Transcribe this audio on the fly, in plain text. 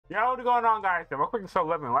Yo, what's going on, guys? Welcome to episode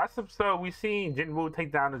 11. Last episode, we seen JINWOO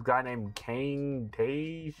take down this guy named Kang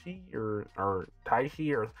Taishi or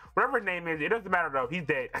Taishi or whatever his name is. It doesn't matter though. He's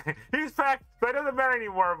dead. He's packed, so it doesn't matter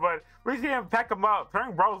anymore. But we see him pack him up.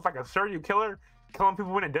 Turning bro's like a serial killer, killing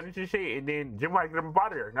people in a dungeon and shit, and then JINWOO had to get him out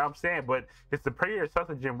of there. You know what I'm saying? But it's the prayer itself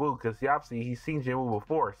of JINWOO because he's seen JINWOO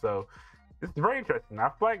before. So this is very interesting. I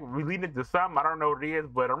feel like we're leading into something. I don't know what it is,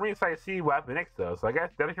 but I'm really excited to see what happens next though. So I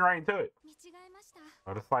guess let's get right into it.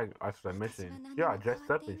 Oh, that's like extra mission. Yeah, dressed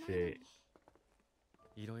up and shit.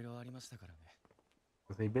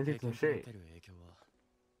 They been through some shit.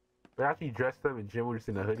 But actually dressed up in JINWOO just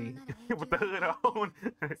in a hoodie with the hood on.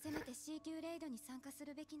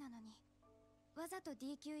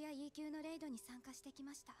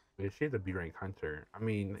 But she's a B rank hunter. I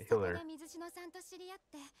mean healer.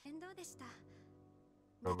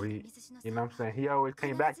 But you know what I'm saying? He always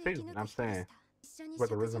came back too. You know what I'm saying? About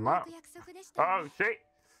to raise him up. Oh shit!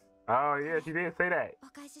 Oh yeah, she did say that.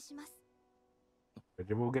 But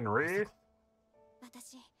JINWOO getting raised?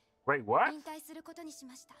 Wait, what?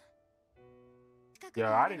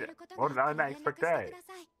 Yo, I didn't expect that.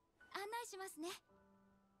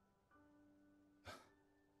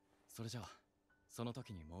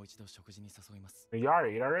 You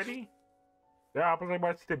already ate already? Yeah, I was like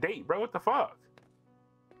about to see the date, bro. What the fuck?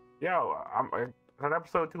 Yo, I'm an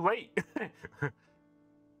episode too late.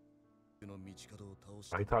 Oh,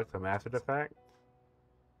 he talked to Master the fact?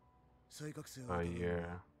 Oh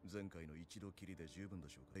yeah.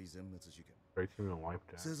 Great team don't wipe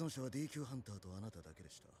that.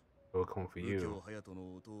 It'll come for you.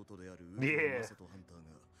 Yeah.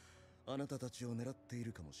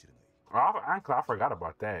 I forgot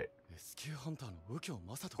about that. Oh,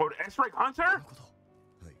 the X-Ray Hunter?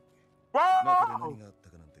 Whoa!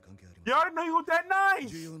 Yo, I didn't know you was that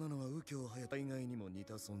nice!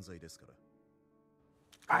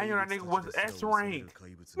 I didn't know that nigga was S-rank.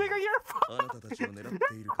 Nigga, you're fucking...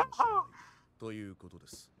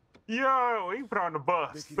 Yo, he put on the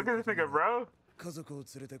bus. Look at this nigga, bro.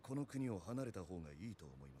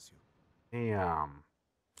 Damn.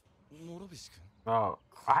 Oh,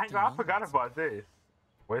 I forgot about this.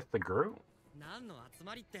 Where's the group?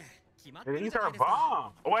 These are a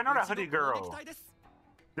bomb. Oh, I know that hoodie girl.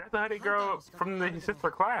 That's the hoodie girl from the sister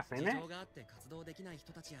class, ain't it?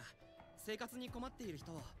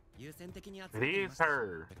 It is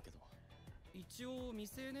her.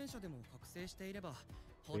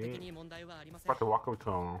 About to walk up to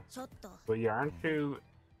him. But yeah, aren't you?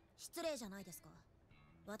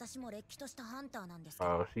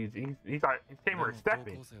 Oh, he's came her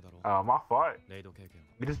stepping. Oh, my fault.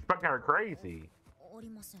 You just fucking her crazy.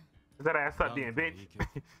 Is that ass up then, bitch?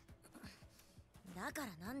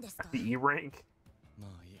 The E rank.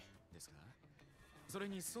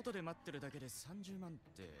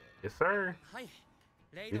 Yes, sir.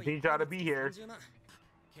 Just need y'all to be here.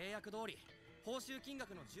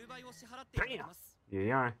 Damn.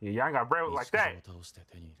 Yeah, y'all got bread like that.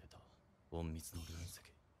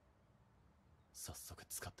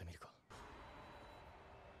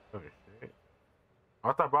 Oh shit. I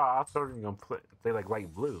thought you were gonna play like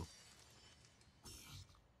light blue.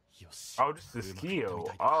 Oh, this is a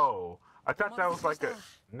skill. Oh, I thought that was like a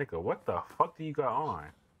nigga. What the fuck do you got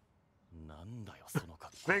on?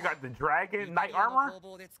 They got the dragon knight armor.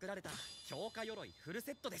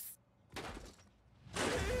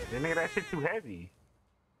 They nigga, that shit too heavy.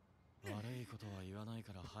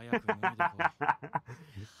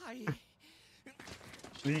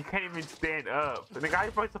 You can't even stand up. The guy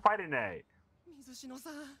you're supposed to fight in that.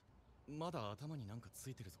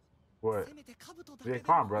 What? Yeah,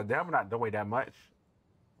 come on, bro. Them not don't weigh that much.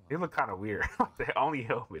 He look kind of weird. They only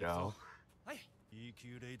help me though. They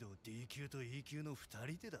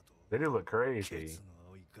do look crazy.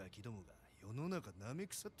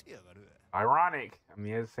 Ironic. I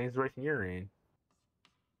mean, it's the same situation you're in.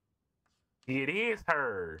 It is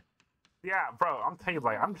her. Yeah, bro. I'm telling you,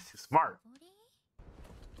 like, I'm just too smart.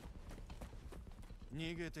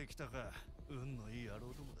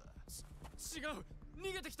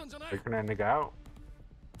 Taking that nigga out.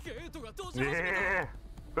 Yeah.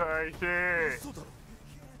 Sorry, shit.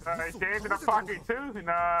 Sorry, shit in the pocket too. You know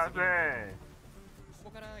what I'm saying?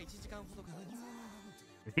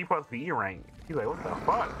 He's supposed to be E-rank. He's like, what the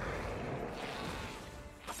fuck?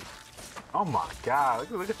 Oh my god,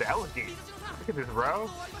 look at the elegance. Look at this, bro.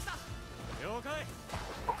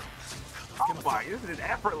 Oh my, this is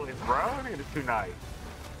effortless, bro. I think it's too nice.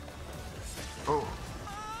 Oh.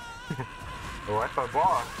 Oh, that's the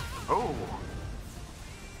boss. Oh.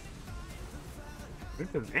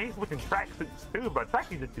 He's switching tracksuits too, but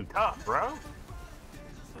tracksuits are too tough, bro.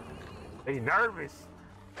 They nervous.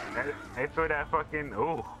 They feel that fucking,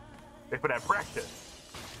 ooh. They feel that pressure.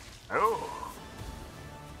 Ooh.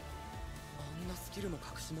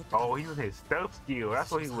 Oh, he was his stealth skill.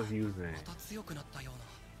 That's what he was using.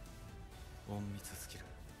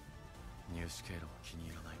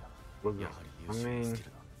 I mean,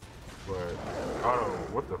 but, oh,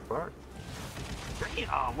 what the fuck?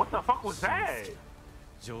 Damn, what the fuck was that?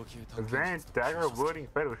 Advanced dagger wielding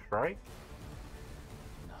fatal strike?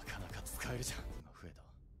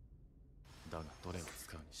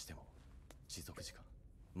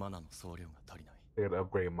 They gotta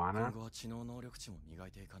upgrade mana? Is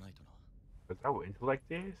that what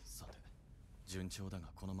intellect is?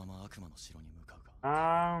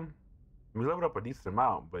 We leveled up a decent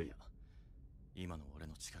amount, but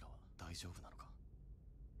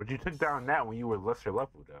you took down that when you were lesser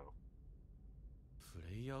level, though.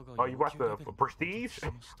 Oh, you watched the prestige?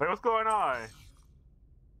 Like, what's going on?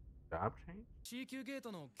 Job change?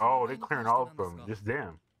 Oh, they clearing all of them. Just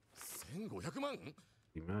them.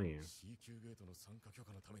 50 million.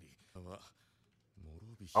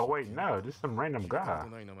 Oh wait, no, this is some random guy.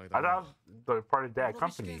 I thought it was the part of that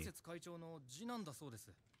company.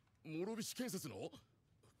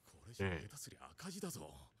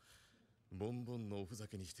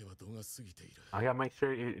 I gotta make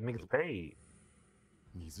sure it niggas paid.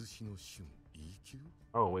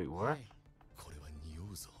 Oh wait, what?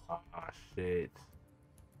 Oh shit.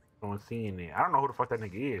 Someone's seeing it. I don't know who the fuck that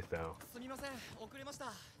nigga is though.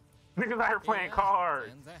 Niggas out here playing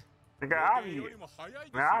cards. Nigga, I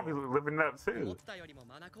be living up too.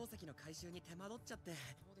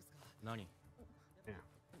 Yeah.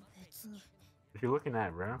 What you looking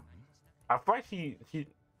at, bro? I feel like she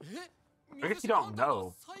I guess you don't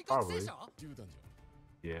know. Probably.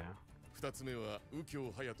 Yeah.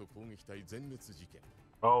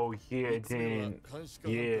 Oh yeah, then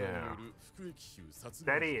yeah.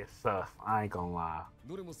 That is sus. I ain't gonna lie.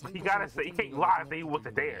 He gotta say, he can't lie and say he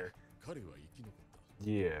wasn't there.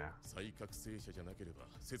 Yeah.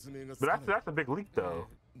 But that's a big leak though.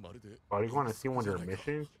 Oh, you want to see one of their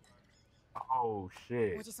missions? Oh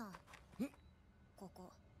shit.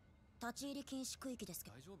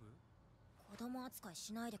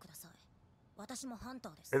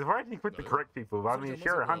 It's hard to put the correct people, but I mean,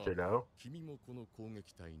 sure, a hunter though.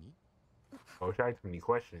 Oh, she asked me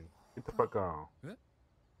questions. Get the fuck on.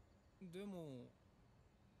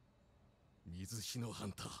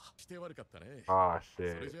 Oh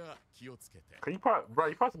shit. You bro,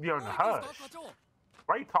 you supposed to be on the hush.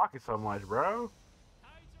 Why are you talking so much, bro?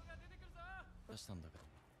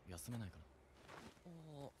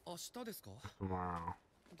 Tomorrow.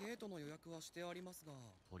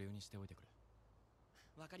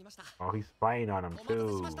 Oh, he's spying on him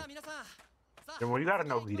too. Then well, you gotta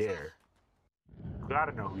know who there. You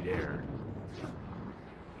gotta know who there.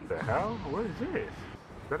 What the hell? What is this?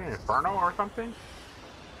 Is that an inferno or something?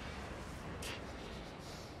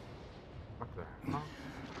 What the hell?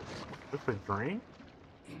 Is this a dream?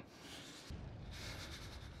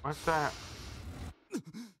 What's that?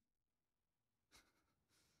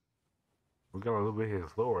 We got a little bit of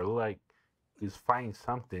his lore. It look like he's fighting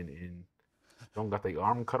something and don't got the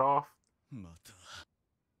arm cut off.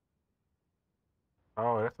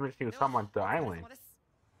 Oh, that's what she was talking about the island.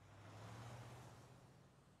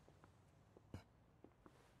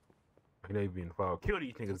 They be involved. Kill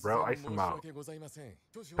these niggas, bro. Ice them out.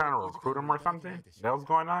 Trying to recruit them or something? That was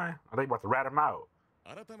going on? I think about to rat him out.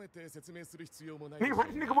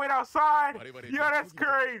 Nigga wait outside? Yo, that's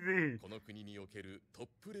crazy.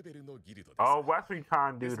 Oh, what's we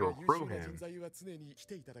trying to do to recruit him?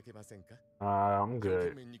 I'm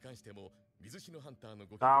good.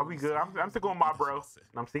 Nah, we good. I'm still going my bro.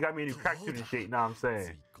 I'm still got me a new crack shooting shit, you know what I'm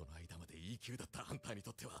saying?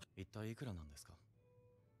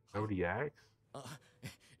 Nobody asks?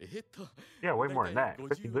 Yeah, way more than that.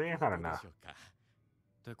 50 billion? Not enough.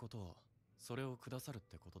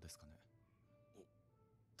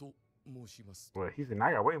 Well, he said,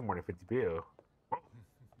 I got way more than 50 bill.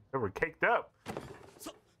 They were caked up.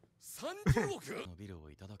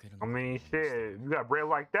 I mean, shit, you got bread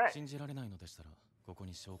like that.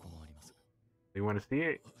 You want to see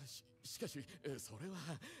it?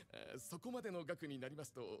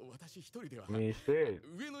 I mean, shit.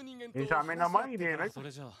 You trying to make no money then?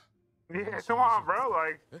 Yeah, come on, bro.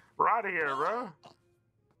 Like, we're out of here, bro.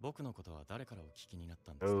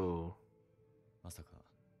 Oh.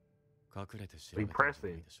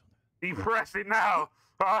 Depressing. Depressing now.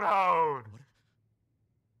 Hold on.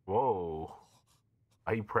 Whoa.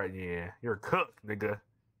 Are you pregnant? Yeah. You're cooked, nigga.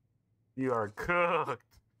 You are cooked.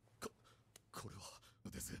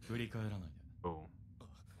 Oh.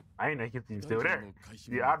 I didn't know he was still there.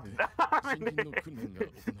 Yeah,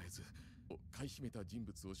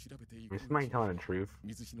 Is somebody telling the truth?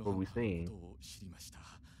 What we seen?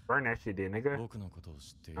 Burn that shit, then, nigga.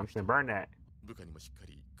 I'm saying burn that.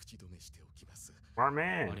 Smart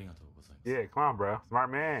man. Yeah, come on, bro.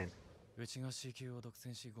 Smart man.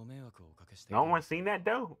 No one seen that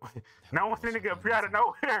though. No one seen it get appear out of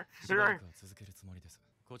nowhere.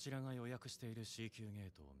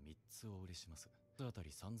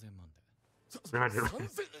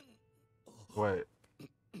 What?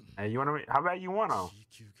 Hey, you wanna? How about you want them?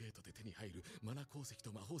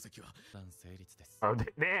 Oh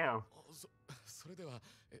damn.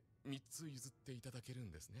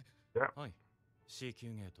 Yep.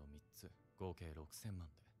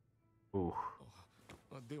 Ooh.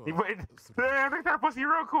 He wait. Damn, they got pussy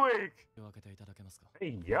real quick.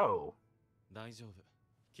 Hey yo. Is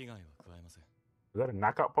that a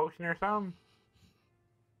knockout potion or something?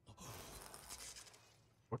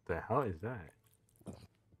 What the hell is that?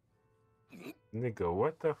 Nigga,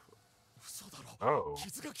 what the Oh.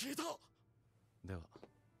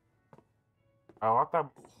 Oh, I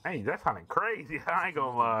thought, hey, that sounded crazy. I ain't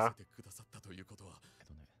gonna lie.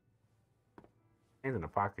 He's in the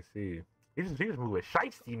pocket, see. He just moving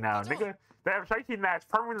shiesty now, nigga. That shiesty now is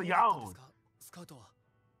permanently owned.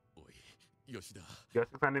 Yoshida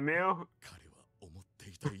 600 mil?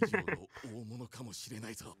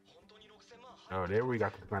 Oh, there we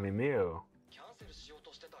got the 600 mil.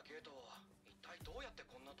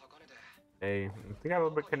 Hey, they got a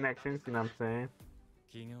little bit of connections, you know what I'm saying?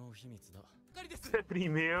 70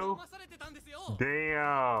 mil?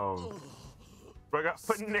 Damn. Bro, I got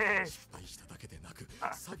finesse.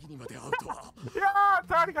 Yeah, I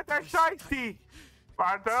thought he got that shiesty.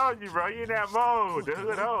 I told you, bro, you in that mode. The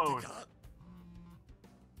hood on.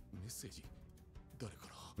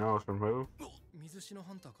 No, it's from who?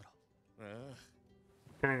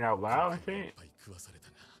 Saying it out loud and shit?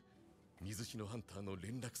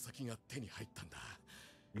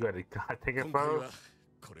 You gotta take a photo?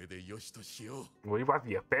 Well, you about to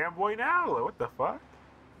be a fanboy now? Like, what the fuck?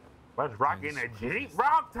 Let's rock in a Jeep?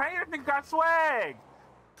 Rob Taylor nigga got swag!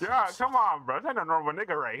 Yeah, come on, bro. That's not a normal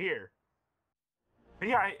nigga right here.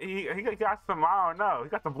 He got some, I don't know. He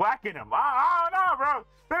got some black in him. I don't know, bro.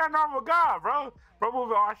 That's a normal guy, bro. Bro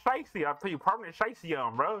moving all shicey. I'll tell you, permanent shicey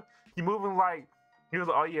on, bro. He moving like, he was,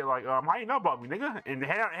 oh yeah, like, how you know about me, nigga? And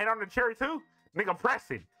head on the cherry too? Nigga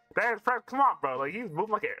pressing. That is press. Come on, bro. Like, he's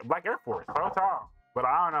moving like a Black Air Force. So tall. But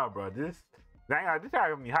I don't know, bro. This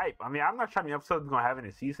got me hype. I mean, I'm not sure how many episodes we're gonna have in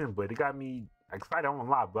the season, but it got me excited. I won't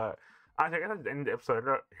lie, but I guess I'll just end the episode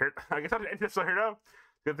here. I guess I'll just end the episode here though.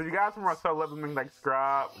 Because if you guys want to love them, like,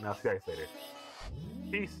 subscribe, and I'll see you guys later.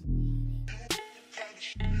 Peace.